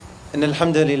إن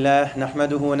الحمد لله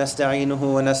نحمده ونستعينه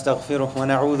ونستغفره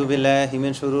ونعوذ بالله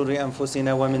من شرور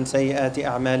أنفسنا ومن سيئات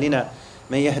أعمالنا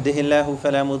من يهده الله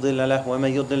فلا مضل له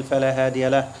ومن يضلل فلا هادي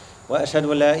له وأشهد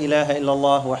أن لا إله إلا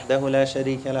الله وحده لا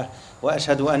شريك له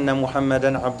وأشهد أن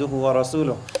محمدا عبده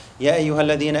ورسوله يا أيها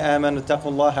الذين آمنوا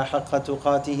اتقوا الله حق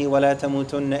تقاته ولا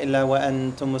تموتن إلا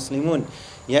وأنتم مسلمون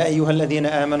يا أيها الذين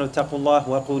آمنوا اتقوا الله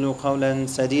وقولوا قولا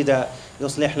سديدا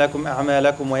يصلح لكم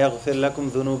أعمالكم ويغفر لكم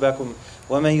ذنوبكم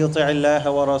ومن يطع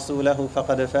الله ورسوله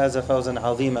فقد فاز فوزا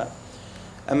عظيما.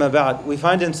 أما بعد, we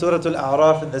find in Surah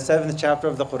Al-A'raf in the 7th chapter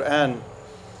of the Quran,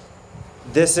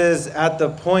 this is at the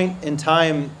point in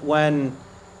time when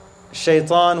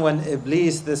Shaitan, when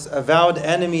Iblis, this avowed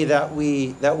enemy that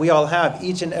we all have,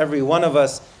 each and every one of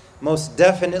us most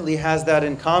definitely has that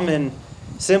in common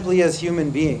simply as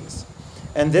human beings.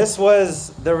 And this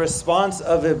was the response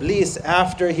of Iblis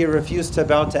after he refused to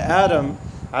bow to Adam,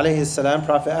 alayhi salam,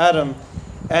 Prophet Adam.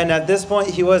 And at this point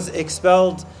he was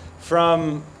expelled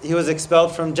from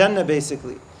Jannah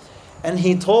basically. And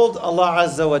he told Allah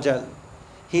Azza wa Jal,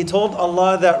 he told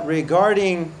Allah that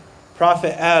regarding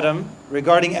Prophet Adam,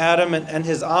 regarding Adam and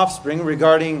his offspring,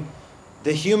 regarding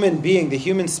the human being, the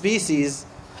human species,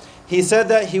 he said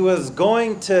that he was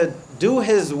going to do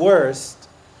his worst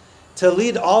to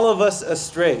lead all of us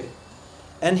astray.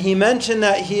 And he mentioned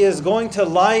that he is going to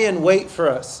lie in wait for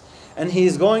us. And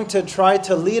he's going to try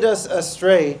to lead us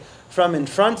astray from in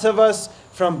front of us,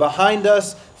 from behind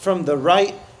us, from the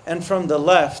right and from the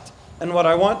left. And what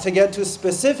I want to get to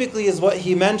specifically is what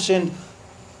he mentioned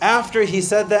after he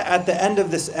said that at the end of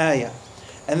this ayah.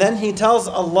 And then he tells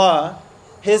Allah,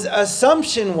 his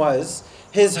assumption was,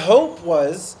 his hope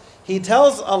was, he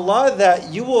tells Allah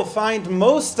that you will find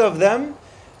most of them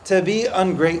to be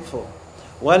ungrateful.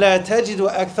 وَلَا تَجِدُ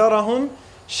أَكْثَرَهُمْ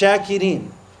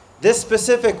شَاكِرِينَ. This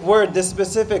specific word, this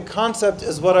specific concept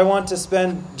is what I want to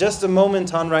spend just a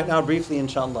moment on right now briefly,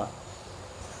 inshallah.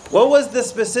 What was the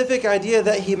specific idea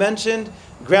that he mentioned?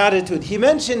 Gratitude. He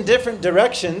mentioned different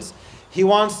directions. He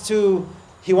wants to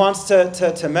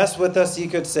mess with us, you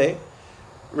could say,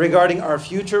 regarding our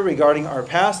future, regarding our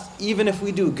past. Even if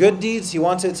we do good deeds, he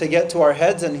wants it to get to our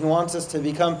heads and he wants us to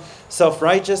become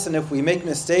self-righteous. And if we make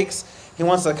mistakes, he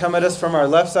wants to come at us from our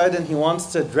left side and he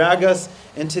wants to drag us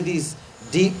into these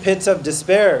deep pits of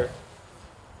despair.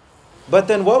 But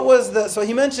then so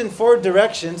he mentioned 4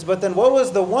 directions, but then what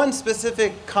was the one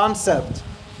specific concept?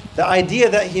 The idea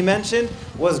that he mentioned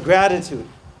was gratitude.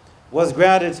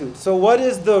 So what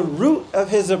is the root of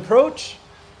his approach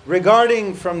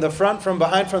regarding from the front, from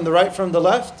behind, from the right, from the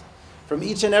left, from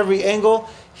each and every angle?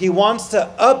 He wants to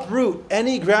uproot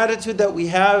any gratitude that we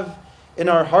have in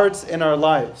our hearts, in our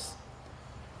lives.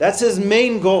 That's his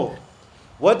main goal.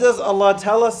 What does Allah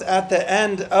tell us at the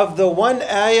end of the one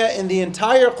ayah in the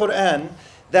entire Quran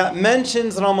that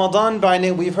mentions Ramadan by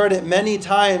name? We've heard it many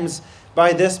times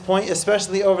by this point,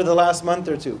 especially over the last month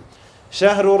or two.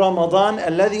 شهر رمضان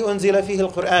الذي أنزل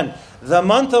فيه القرآن. The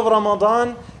month of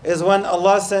Ramadan is when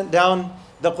Allah sent down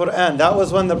the Quran. That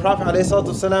was when the Prophet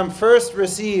ﷺ first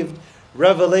received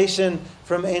revelation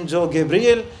from Angel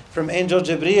Jibreel,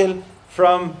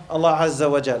 from Allah Azza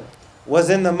wa Jal.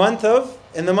 Was in the month of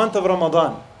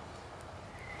Ramadan.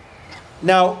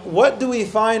 Now, what do we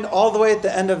find all the way at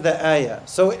the end of the ayah?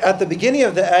 So at the beginning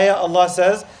of the ayah, Allah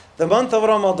says, the month of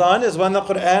Ramadan is when the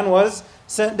Quran was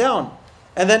sent down.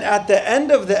 And then at the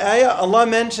end of the ayah, Allah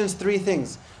mentions 3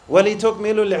 things.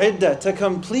 وَلِتُكْمِلُوا الْعِدَّةِ, to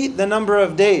complete the number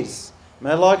of days.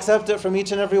 May Allah accept it from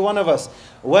each and every one of us.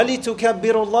 وَلِتُكَبِّرُوا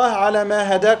اللَّهَ عَلَى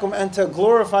مَا هَدَاكُمْ, and to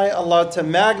glorify Allah, to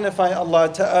magnify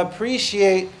Allah, to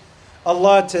appreciate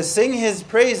Allah, to sing His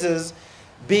praises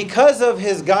because of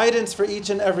His guidance for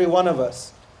each and every one of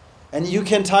us. And you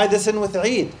can tie this in with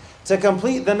Eid, to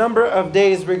complete the number of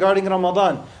days regarding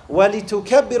Ramadan.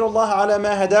 وَلِتُكَبِّرُوا اللَّهَ عَلَى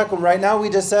مَا هَدَاكُمْ. Right now we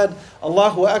just said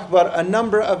Allahu Akbar a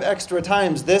number of extra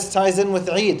times. This ties in with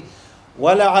Eid.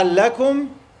 وَلَعَلَّكُمْ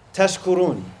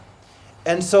تَشْكُرُونَ.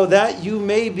 And so that you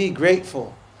may be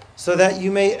grateful, so that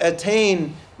you may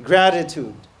attain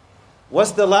gratitude.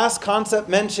 What's the last concept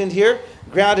mentioned here?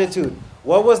 Gratitude.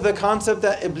 What was the concept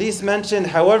that Iblis mentioned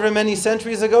however many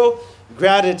centuries ago?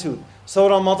 Gratitude. So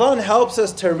Ramadan helps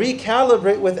us to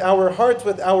recalibrate with our hearts,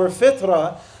 with our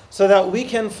fitrah, so that we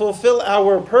can fulfill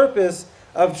our purpose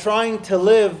of trying to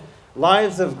live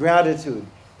lives of gratitude.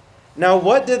 Now,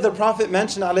 what did the Prophet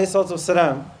mention,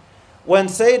 ﷺ, when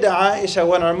Sayyidah Aisha,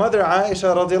 when our mother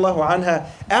Aisha radiallahu anha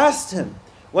asked him,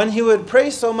 when he would pray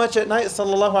so much at night,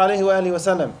 sallallahu alayhi wa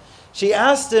sallam, she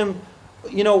asked him,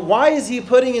 why is he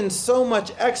putting in so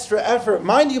much extra effort?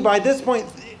 Mind you, by this point,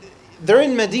 they're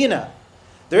in Medina.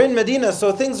 They're in Medina,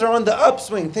 so things are on the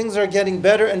upswing. Things are getting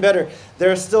better and better. There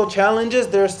are still challenges.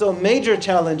 There are still major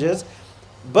challenges.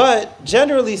 But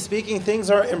generally speaking,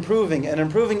 things are improving and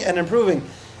improving and improving.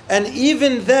 And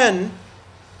even then,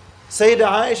 Sayyidah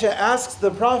Aisha asks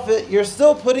the Prophet, you're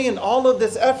still putting in all of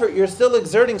this effort. You're still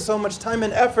exerting so much time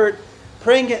and effort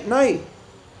praying at night.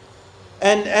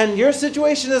 And your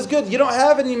situation is good. You don't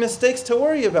have any mistakes to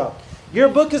worry about. Your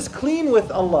book is clean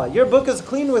with Allah. Your book is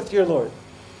clean with your Lord.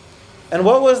 And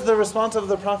what was the response of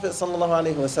the Prophet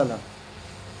ﷺ?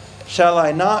 Shall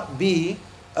I not be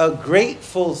a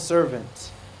grateful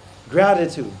servant?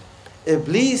 Gratitude.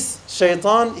 Iblis,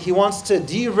 shaitan, he wants to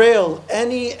derail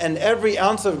any and every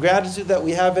ounce of gratitude that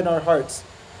we have in our hearts.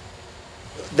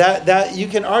 That you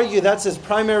can argue that's his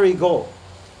primary goal,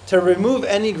 to remove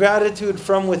any gratitude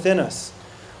from within us.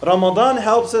 Ramadan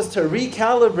helps us to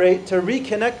recalibrate, to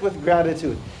reconnect with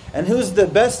gratitude. And who's the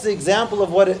best example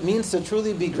of what it means to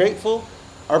truly be grateful?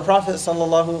 Our Prophet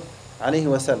sallallahu alaihi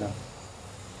wasallam.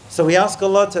 So we ask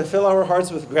Allah to fill our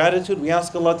hearts with gratitude. We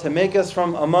ask Allah to make us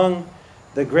from among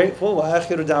the grateful. Wa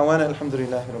akhiru da'wana alhamdulillahi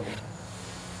rabbil alamin.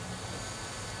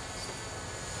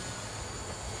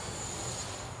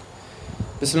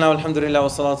 Bismillah walhamdulillah wa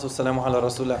salatu wassalamu ala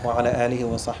rasulillah wa ala alihi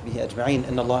wa sahbihi ajma'in.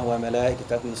 Inna Allah wa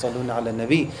malaikatahu yusalluna ala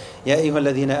nabi. Ya ayyuha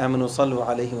alladhina amanu sallu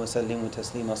alayhi wa sallimu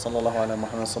taslima. Sallallahu ala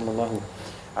Muhammad sallallahu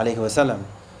alayhi wa sallam.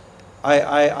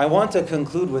 I want to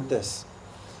conclude with this.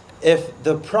 If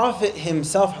the Prophet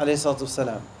himself, alayhi salatu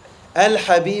wassalam,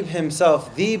 Al-Habib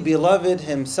himself, the beloved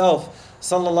himself,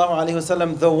 sallallahu alayhi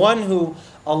wasallam, the one who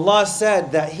Allah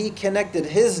said that he connected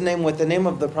his name with the name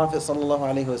of the Prophet sallallahu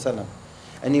alayhi wasallam.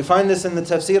 And you find this in the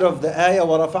tafsir of the ayah,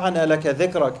 وَرَفَعْنَا لَكَ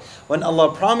ذِكْرَكَ. When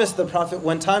Allah promised the Prophet,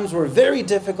 when times were very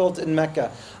difficult in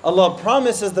Mecca, Allah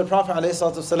promises the Prophet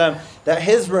ﷺ that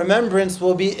his remembrance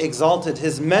will be exalted,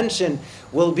 his mention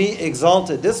will be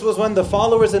exalted. This was when the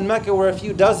followers in Mecca were a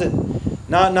few dozen,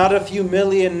 not a few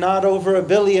million, not over a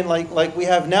billion like we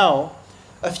have now,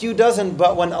 a few dozen.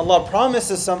 But when Allah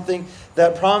promises something,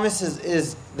 that promise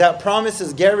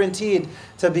is guaranteed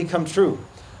to become true.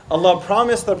 Allah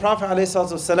promised the Prophet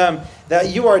ﷺ that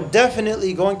you are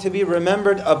definitely going to be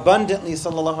remembered abundantly,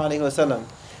 sallallahu alaihi wasallam.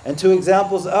 And two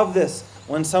examples of this: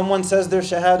 when someone says their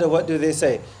shahada, what do they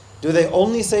say? Do they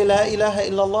only say la ilaha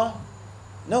illallah?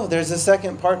 No, there's a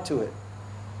second part to it.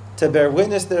 To bear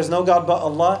witness there's no God but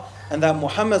Allah, and that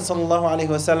Muhammad sallallahu alaihi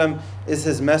wasallam is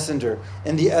his messenger.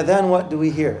 In the adhan, what do we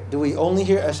hear? Do we only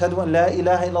hear ashhadu an la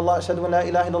ilaha illallah, ashhadu an la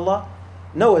ilaha illallah?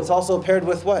 No, it's also paired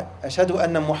with what? Ashhadu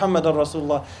anna Muhammadan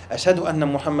Rasulullah. Ashhadu anna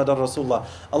Muhammadan Rasulullah.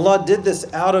 Allah did this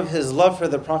out of His love for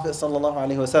the Prophet sallallahu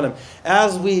alaihi wasallam.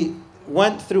 As we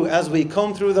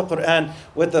combed through the Quran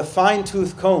with a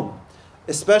fine-tooth comb,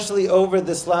 especially over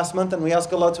this last month, and we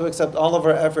ask Allah to accept all of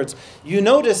our efforts, you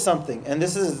notice something, and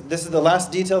this is the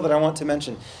last detail that I want to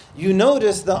mention. You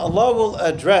notice that Allah will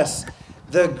address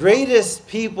the greatest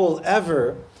people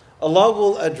ever. Allah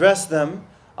will address them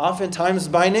oftentimes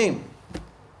by name.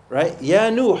 Right? Ya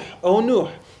Nuh, O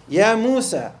Nuh. Ya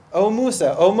Musa, O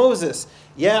Musa, O Moses.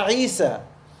 Ya Isa,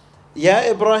 Ya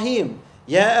Ibrahim.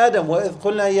 Ya Adam, وَإِذْ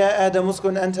قُلْنَا يَا آدَمُ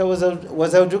اسْكُنْ أَنْتَ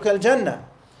وَزَوْجُكَ الْجَنَّةِ.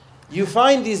 You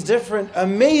find these different,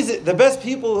 amazing, the best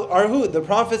people are who? The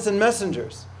prophets and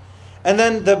messengers. And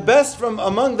then the best from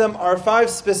among them are five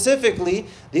specifically,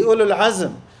 the Ulul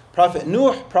Azm. Prophet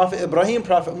Nuh, Prophet Ibrahim,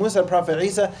 Prophet Musa, Prophet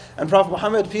Isa, and Prophet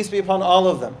Muhammad, peace be upon all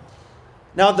of them.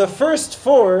 Now the first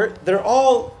four, they're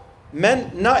all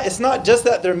it's not just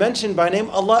that they're mentioned by name,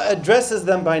 Allah addresses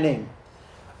them by name.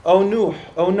 O Nuh,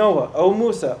 O Noah, O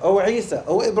Musa, O Isa,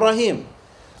 O Ibrahim.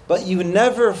 But you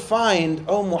never find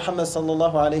O Muhammad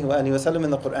sallallahu alayhi wa sallam in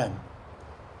the Quran.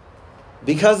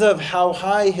 Because of how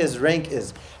high his rank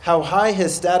is, how high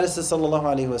his status is sallallahu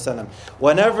alayhi wa sallam.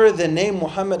 Whenever the name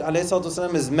Muhammad alayhi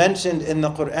sallam is mentioned in the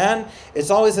Quran,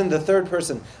 it's always in the third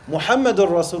person. Muhammadur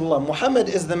Rasulullah. Muhammad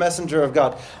is the messenger of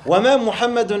God. وَمَا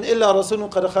مُحَمَّدٌ إِلَّا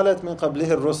رَسُولٌ قَدْ خَلَتْ مِنْ قَبْلِهِ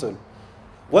الرُّسُلُ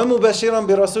وَمُبَشِّرًا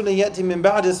بِرَسُولٍ يَأْتِي مِنْ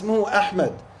بَعْدِ اسْمُهُ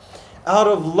أَحْمَدٌ. Out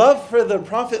of love for the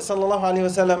Prophet sallallahu alayhi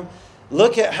wa sallam,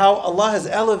 look at how Allah has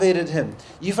elevated him.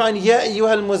 You find Ya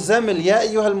ayyuhal muzammil, Ya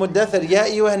ayyuhal muddathir, Ya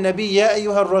ayyuhal nabi, Ya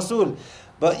ayyuhal rasul.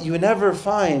 But you never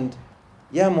find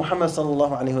Ya Muhammad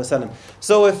sallallahu alayhi wa sallam.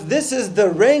 So if this is the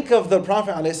rank of the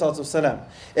Prophet alayhi salatu wasalam,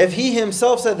 if he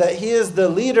himself said that he is the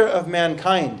leader of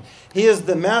mankind, he is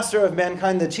the master of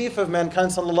mankind, the chief of mankind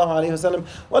sallallahu alayhi wa sallam,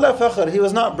 wala fakhr, he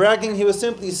was not bragging, he was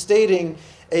simply stating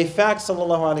a fact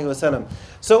sallallahu alayhi wa sallam.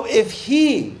 So if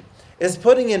he is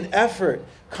putting in effort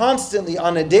constantly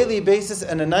on a daily basis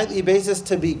and a nightly basis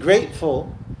to be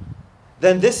grateful,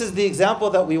 then this is the example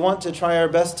that we want to try our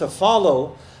best to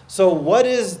follow, So what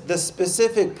is the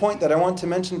specific point that I want to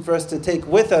mention for us to take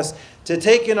with us, to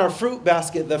take in our fruit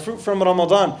basket, the fruit from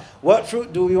Ramadan? What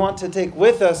fruit do we want to take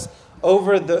with us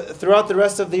throughout the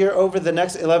rest of the year, over the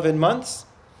next 11 months?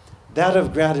 That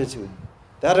of gratitude.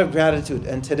 That of gratitude.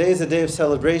 And today is a day of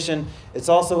celebration. It's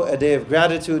also a day of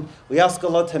gratitude. We ask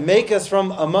Allah to make us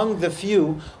from among the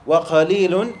few.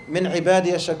 وَقَلِيلٌ مِنْ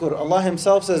عِبَادِيَ الشَّكُورِ. Allah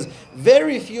Himself says,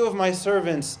 very few of my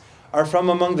servants are from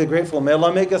among the grateful. May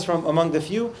Allah make us from among the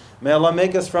few. May Allah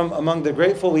make us from among the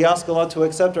grateful. We ask Allah to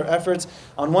accept our efforts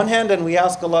on one hand, and we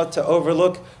ask Allah to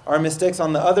overlook our mistakes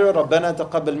on the other. رَبَّنَا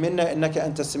تَقَبَّلْ مِنَّا إِنَّكَ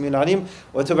أَنْتَ السَّمِيعُ الْعَلِيمُ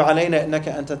وَتُبْ عَلَيْنَا إِنَّكَ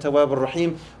أَنْتَ التَّوَّابُ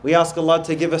الرَّحِيمُ. We ask Allah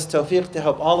to give us tawfiq, to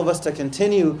help all of us to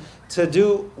continue to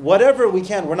do whatever we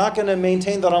can. We're not going to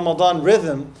maintain the Ramadan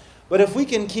rhythm, but if we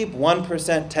can keep 1%,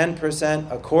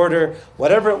 10%, a quarter,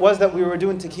 whatever it was that we were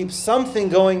doing to keep something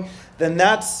going, then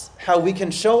that's how we can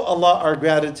show Allah our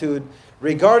gratitude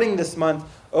regarding this month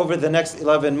over the next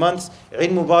 11 months.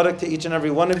 Eid Mubarak to each and every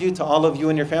one of you, to all of you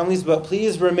and your families. But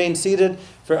please remain seated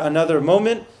for another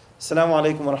moment. Assalamu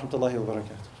alaikum wa rahmatullahi wa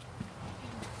barakatuh.